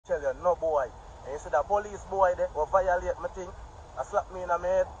you, no boy. And you see that police boy there will violate my thing. I slap me in the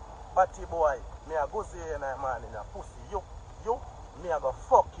head, batty boy. Me a go see you in the man in a pussy. You, me a go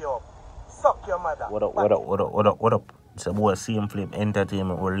fuck you up. Suck your mother. What up? It's a boy Same Flip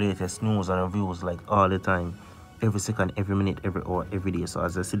Entertainment with latest news and reviews like all the time. Every second, every minute, every hour, every day. So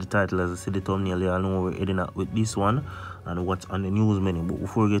as I see the title, as I see the thumbnail, you know we're heading up with this one and what's on the news menu. But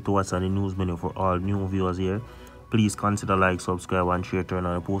before we get to what's on the news menu for all new viewers here, please consider like, subscribe and share, turn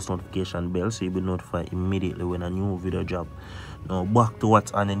on the post notification bell so you'll be notified immediately when a new video drop. Now back to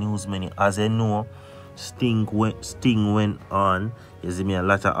what's on the news menu. As I know, Sting went on. You see me, a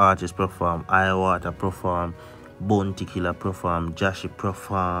lot of artists perform. Iwater perform, Bounty Killer perform, Joshy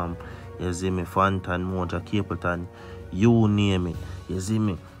perform. You see me, Fantan, Moja, Capleton, you name it. You see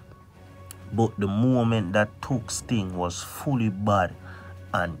me. But the moment that took Sting was Fullybad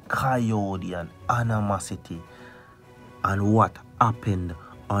and Coyote and Animosity. And what happened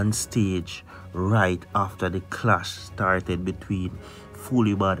on stage right after the clash started between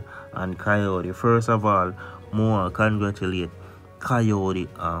Fullybad and Coyote. First of all, more congratulate Coyote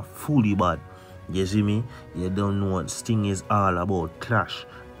and Fullybad. You see me? You don't know what Sting is all about. Clash.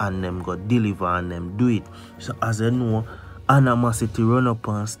 And them got deliver and them do it. So as I know, Animosity run up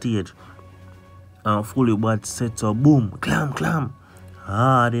on stage and Fullybad sets a boom, clam.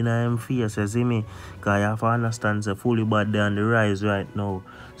 Hard in him face, you see me? Because you have to understand the Fullybad there on the rise right now.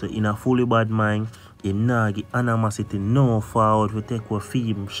 So in a Fullybad mind, him not give Animosity no forward to take what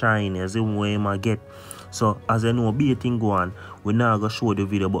film shine as him where him get. So as I know, be a thing go on, we now go show the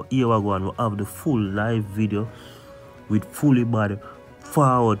video, but here we go on, we have the full live video with Fullybad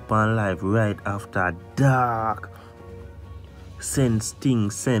forward pan live right after dark. Send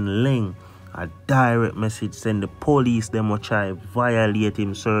Sting, send Laing a direct message, send the police them will try violate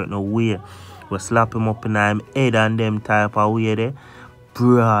him certain way. We slap him up in him head and them type of way there.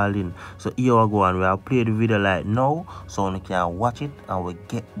 Brawling. So here we go and we'll play the video like now so you can watch it and we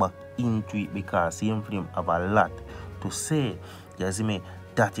get back into it because Same Flip have a lot to say. You see me?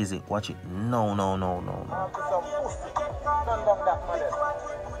 That is it. Watch it. No. No,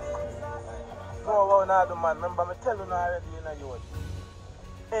 now do man. Remember me tell you already in a youth.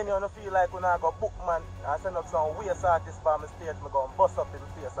 Anyone feel like when I go book man and send up some waste artist for my stage, me go and bust up in the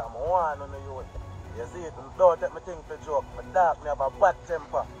face and I want on the youth. You see it? Don't take me thing to joke. My dark, me have a bad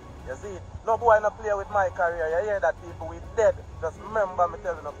temper. You see it? No boy no play with my career. You hear that people we dead. Just remember me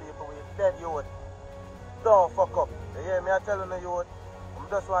telling the people we dead youth. Don't fuck up. You hear me? I telling the youth. I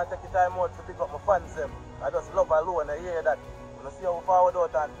just want to take the time out to pick up my fans them. I just love alone. You hear that? When I see how we forward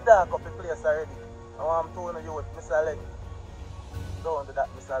out and dark up the place already. I want to tell you with Mr. Laing. Don't do that,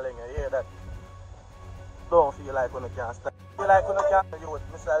 Mr. Laing. You hear that? Don't feel like when you can't stand. Feel like when you can't you with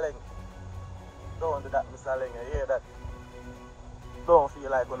Mr. Laing. Don't do that, Mr. Laing. You hear that? Don't feel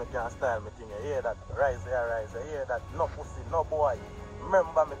like when you can't style me thing. You hear that? Rise. You hear that? No pussy, no boy.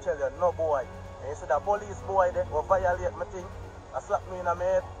 Remember me tell you, no boy. And you see that police boy there will violate me thing. I slap me in the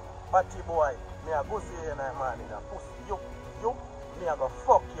head, batty boy. Me a go see you in the man in a pussy. You, me a go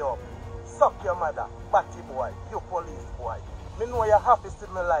fuck you up. Suck your mother, batty boy, you police boy. Me know you happy to see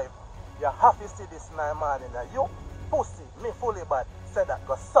my life. You happy to see this night man in there. You pussy, me Fullybad, say that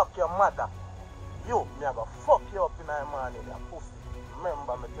go suck your mother. You, me a go fuck you up in the man in there, pussy.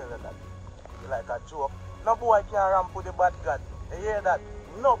 Remember me tell you that. You like a joke. No boy can ramp with the bad God. You hear that?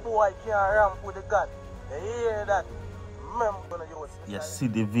 No boy can ramp with the God. You hear that? Remember when you see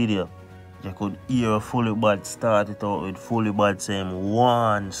the video. You could hear Fullybad start it out with Fullybad saying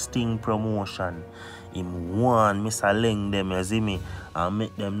one Sting promotion. Him one Mr. Laing them, you see me? And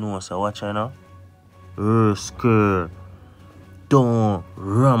make them know, so watch you know. Skirt. Don't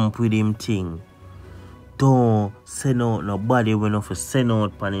ramp with him thing. Don't send out nobody when you send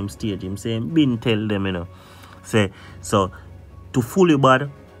out on him stage. Him saying, been tell them, you know. Say, so to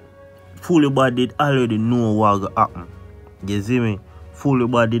Fullybad did already know what will happen. You see me?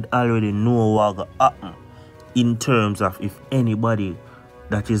 Fullybad did already know what will happen in terms of if anybody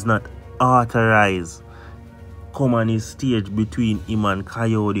that is not authorized come on his stage between him and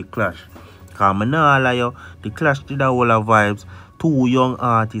Coyote clash. Because I'm not lie you, the clash did a whole of vibes. Two young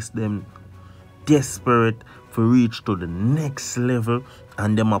artists them desperate for reach to the next level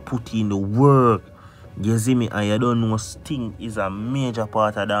and them are put in the work. You see me? And you don't know Sting is a major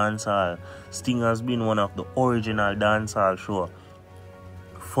part of dancehall. Sting has been one of the original dancehall show.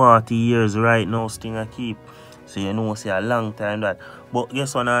 40 years right now Sting a keep. So you know see a long time that. But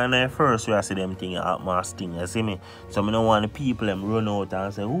guess what on the first we see them thing at my Sting, you see me? So I don't want the people them run out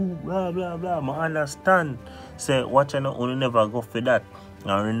and say, oh blah blah blah. I understand. Say watch you know, only never go for that.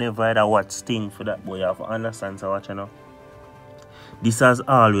 And we never either watch Sting for that, but you have to understand so watch you know. This has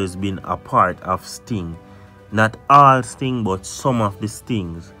always been a part of Sting. Not all Sting, but some of the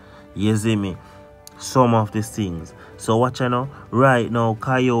Stings. You see me? Some of the Stings. So watch you know. Right now,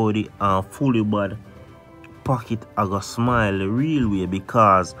 Coyote and Fullybad pocket are gonna smile the real way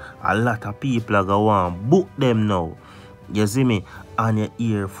because a lot of people are gonna want to book them now. You see me? And you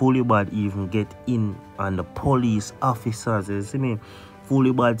hear Fullybad even get in on the police officers. You see me?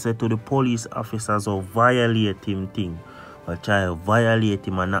 Fullybad said to the police officers who violate him thing. Or try to violate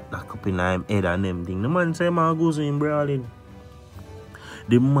him and knock up in him head and them thing. The man say man goes to him brawling.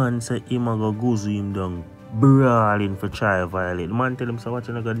 The man say him go goes to him down brawling for try to violate. The man tell him so what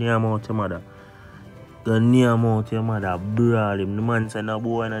you gonna name out your mother. The name out your mother brawl him. The man say no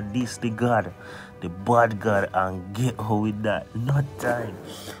boy wanna diss the God. The bad God and get out with that. Not time.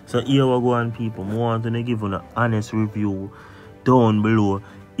 So here we go on people. I want to give you an honest review down below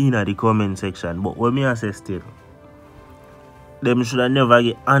in the comment section. But what me I say still, them should have never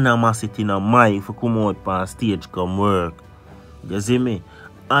get animosity in a mic for come out on stage come work. You see me?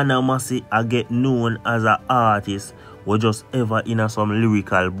 Animosity I get known as an artist or just ever in some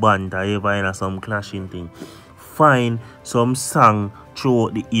lyrical band or ever in some clashing thing. Find some song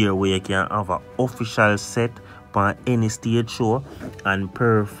throughout the year where you can have an official set on any stage show and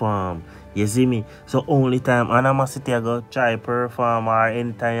perform. You see me? So only time animosity I go try perform or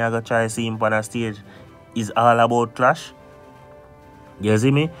anytime I go try see him on a stage is all about clash. You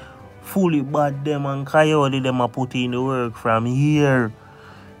see me? Fullybad them and Coyote them a put in the work from here.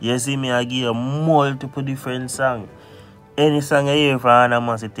 You see me? I give multiple different songs. Any song I hear from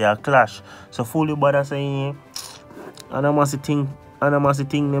animosity a clash. So Fullybad are saying animosity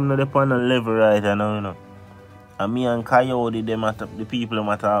thing them not upon a level right now, you know. And me and Coyote them at the people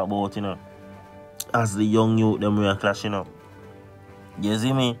them talk about, you know. As the young youth them we are clashing up. You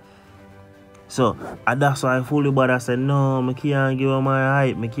see me? So, and that's why Fullybad said, no, I can't give her my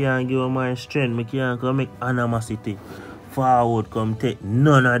hype, I can't give her my strength, I can't come make animosity forward, come take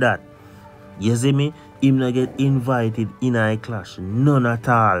none of that. You see me? Him not get invited in a clash, none at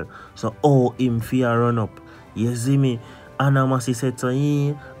all. So, how him fear run up? You see me? Animosity said so,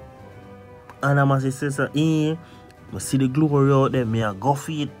 animosity said so, I see the glory out there, me a go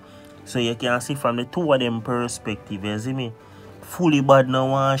for it. So, you can see from the two of them perspective, you see me? Fullybad now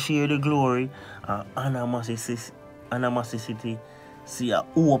want to share the glory and animosity see a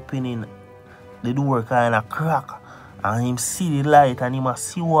opening the door kind of crack and him see the light and him a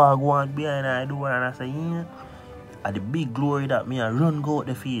see what go on behind the door and I say at the big glory that me a run go out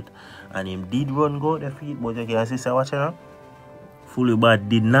the feet and him did run go out the feet but you can see say watch now Fullybad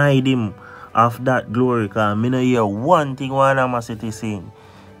denied him of that glory because me no hear one thing one animosity sing.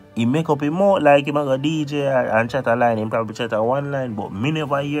 He make up him out like him a go DJ and chat a line. Him probably chat a one line, but me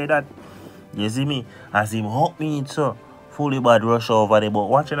never hear that. You see me? As him hug me so Fullybad rush over there. But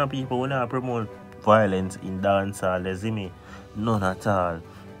watching the people when I promote violence in dancehall, you see me? None at all.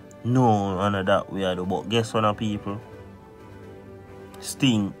 No, none of that we do. But guess what, people?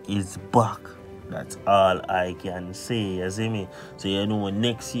 Sting is back. That's all I can say. You see me? So you know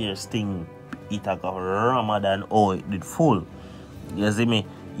next year Sting it a go rammer than how it did full. You see me?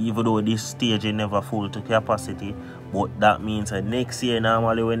 Even though this stage is never full to capacity, but that means that next year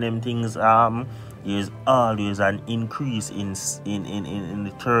normally when them things there's always an increase in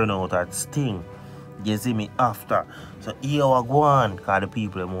the turnout at Sting. You see me after. So here we go on because the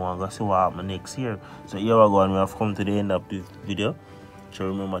people want to see what happens next year. So here we go on, we have come to the end of this video. So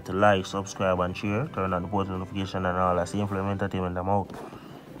remember to like, subscribe and share, turn on the post notification and all that. See you for entertainment. I'm out.